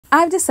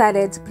I've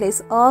decided to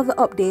place all the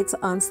updates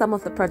on some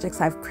of the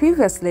projects I've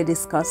previously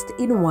discussed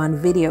in one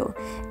video.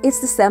 It's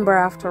December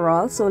after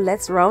all, so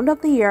let's round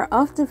up the year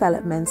of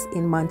developments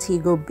in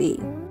Montego Bay.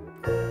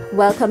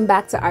 Welcome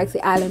back to Artsy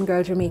Island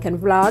Girl Jamaican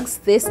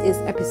Vlogs. This is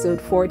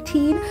episode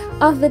 14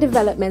 of the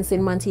Developments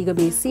in Montego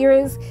Bay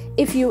series.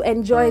 If you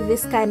enjoy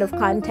this kind of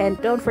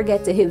content, don't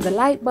forget to hit the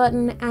like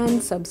button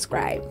and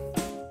subscribe.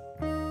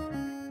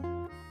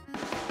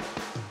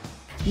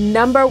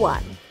 Number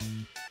 1.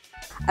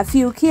 A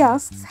few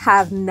kiosks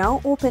have now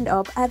opened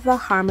up at the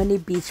Harmony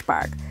Beach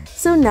Park,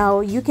 so now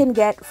you can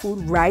get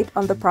food right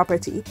on the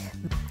property.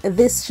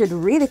 This should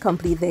really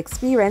complete the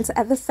experience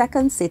at the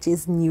Second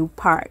City's new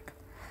park.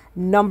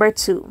 Number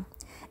 2.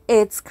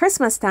 It's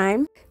Christmas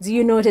time. Do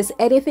you notice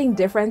anything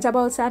different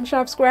about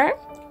Sharpe Square?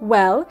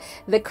 Well,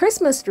 the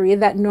Christmas tree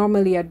that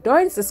normally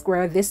adorns the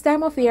square this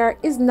time of year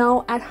is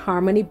now at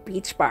Harmony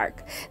Beach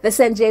Park. The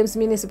St. James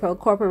Municipal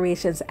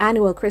Corporation's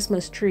annual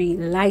Christmas tree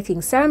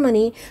lighting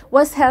ceremony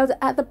was held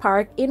at the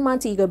park in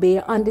Montego Bay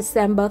on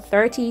December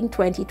 13,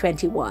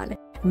 2021.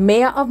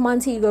 Mayor of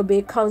Montego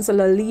Bay,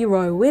 Councillor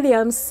Leroy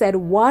Williams, said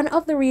one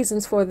of the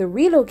reasons for the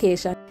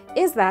relocation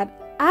is that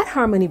at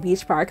Harmony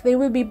Beach Park, they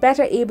will be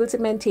better able to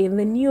maintain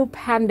the new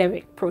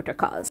pandemic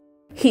protocols.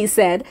 He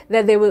said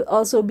that they will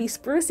also be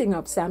sprucing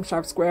up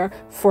Sharpe Square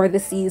for the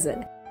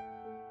season.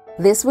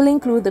 This will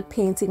include the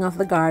painting of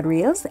the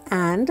guardrails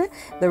and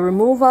the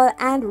removal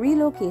and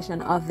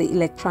relocation of the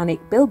electronic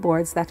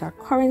billboards that are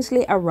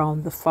currently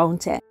around the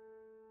fountain.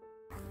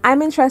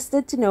 I'm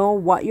interested to know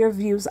what your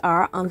views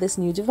are on this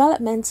new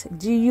development.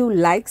 Do you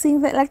like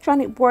seeing the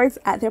electronic boards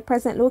at their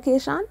present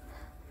location?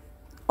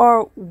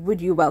 Or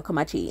would you welcome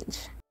a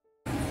change?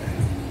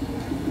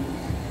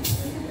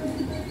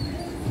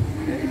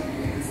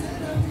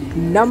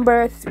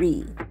 Number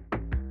 3.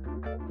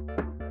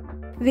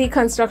 The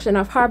construction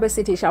of Harbour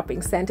City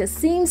Shopping Centre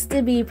seems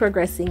to be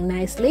progressing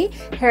nicely.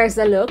 Here's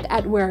a look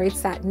at where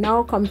it's at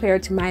now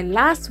compared to my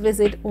last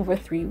visit over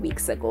 3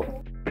 weeks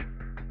ago.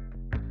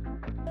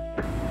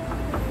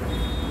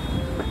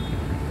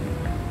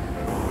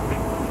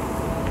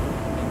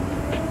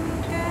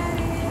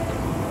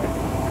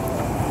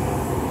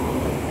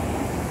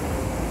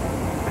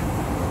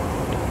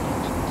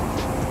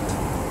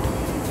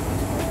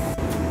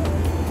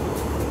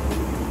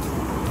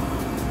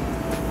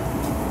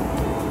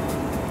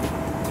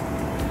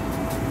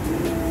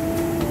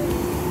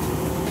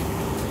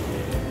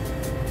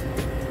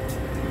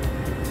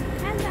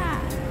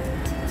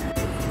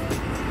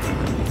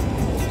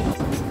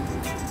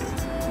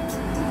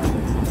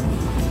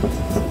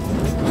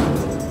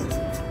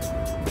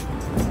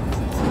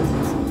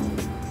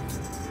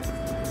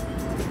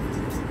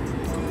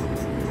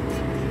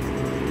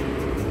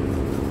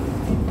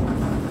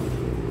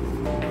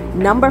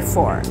 Number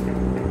 4.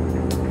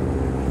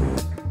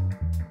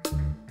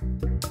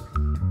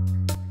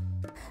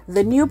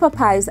 The new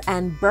Popeyes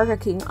and Burger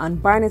King on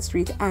Barnett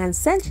Street and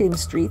St.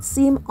 James Street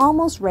seem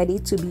almost ready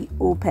to be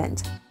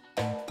opened.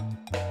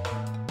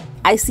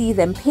 I see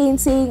them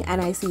painting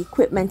and I see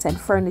equipment and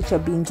furniture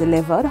being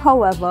delivered.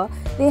 However,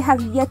 they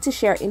have yet to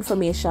share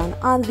information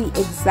on the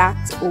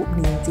exact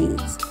opening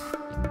dates.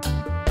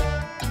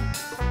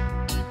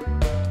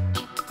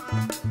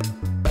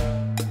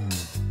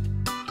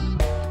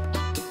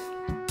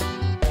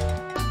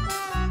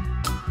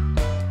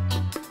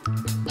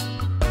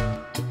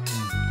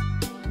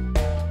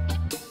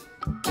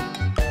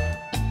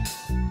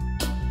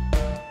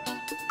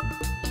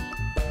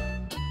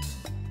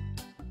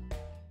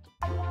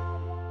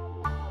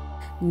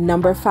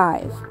 Number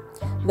 5.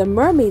 The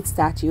Mermaid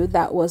Statue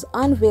that was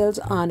unveiled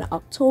on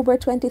October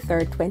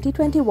 23,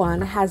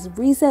 2021 has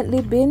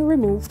recently been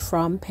removed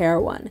from Pier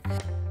 1.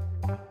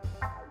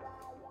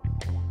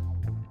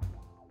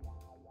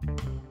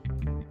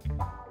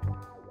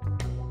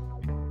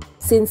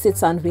 Since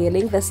its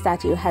unveiling, the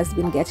statue has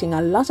been getting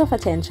a lot of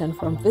attention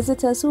from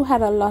visitors who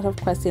had a lot of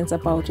questions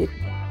about it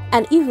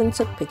and even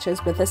took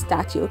pictures with the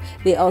statue.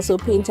 They also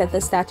painted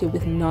the statue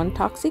with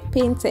non-toxic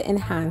paint to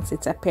enhance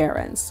its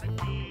appearance.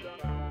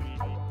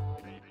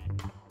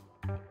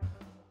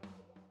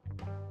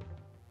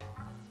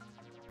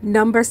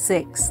 Number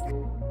 6.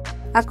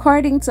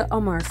 According to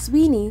Omar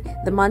Sweeney,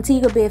 the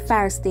Montego Bay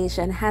Fire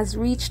Station has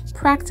reached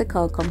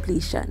practical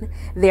completion.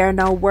 They are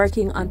now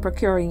working on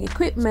procuring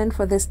equipment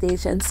for the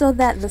station so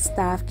that the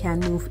staff can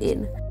move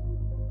in.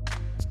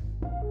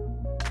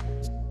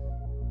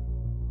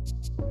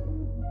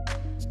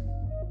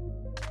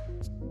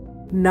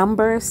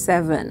 Number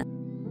 7.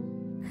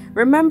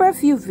 Remember a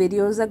few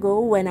videos ago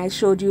when I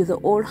showed you the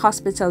old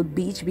hospital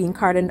beach being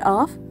cordoned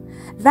off?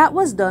 That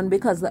was done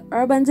because the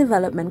Urban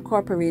Development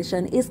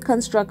Corporation is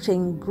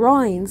constructing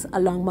groynes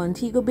along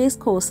Montego Bay's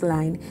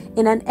coastline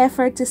in an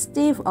effort to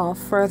stave off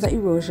further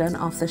erosion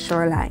of the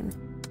shoreline.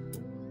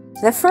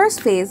 The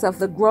first phase of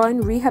the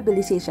Groyne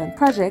Rehabilitation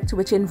project,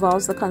 which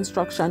involves the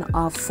construction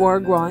of 4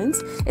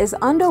 groynes, is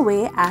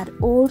underway at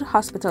Old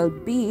Hospital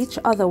Beach,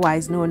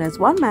 otherwise known as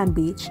One Man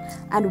Beach,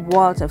 and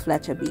Walter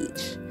Fletcher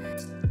Beach.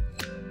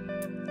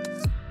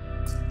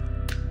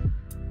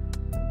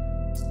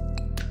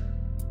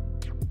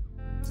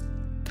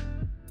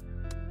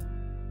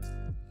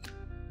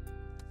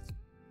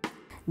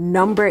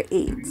 Number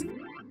 8.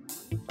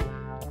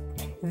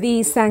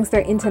 The Sangster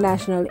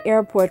International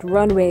Airport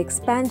runway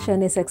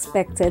expansion is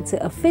expected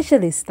to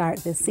officially start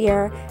this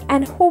year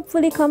and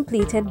hopefully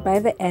completed by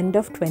the end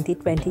of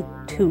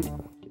 2022.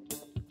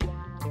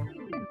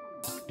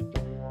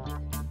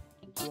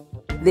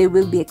 They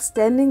will be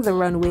extending the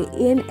runway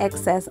in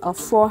excess of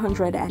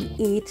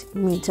 408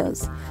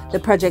 meters. The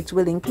project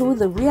will include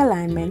the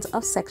realignment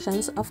of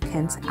sections of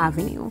Kent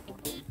Avenue.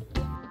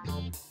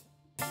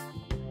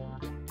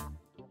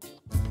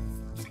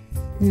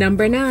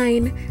 Number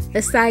 9.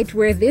 The site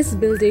where this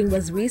building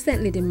was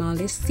recently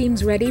demolished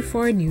seems ready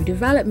for a new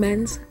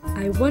development.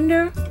 I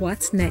wonder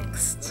what's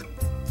next.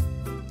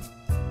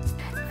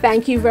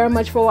 Thank you very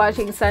much for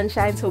watching,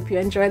 Sunshines. Hope you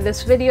enjoyed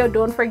this video.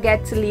 Don't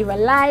forget to leave a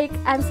like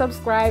and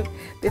subscribe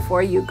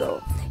before you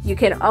go. You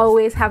can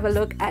always have a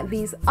look at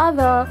these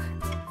other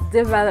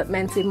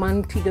developments in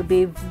Montego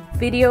Bay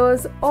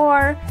videos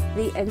or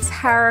the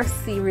entire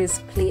series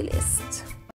playlist.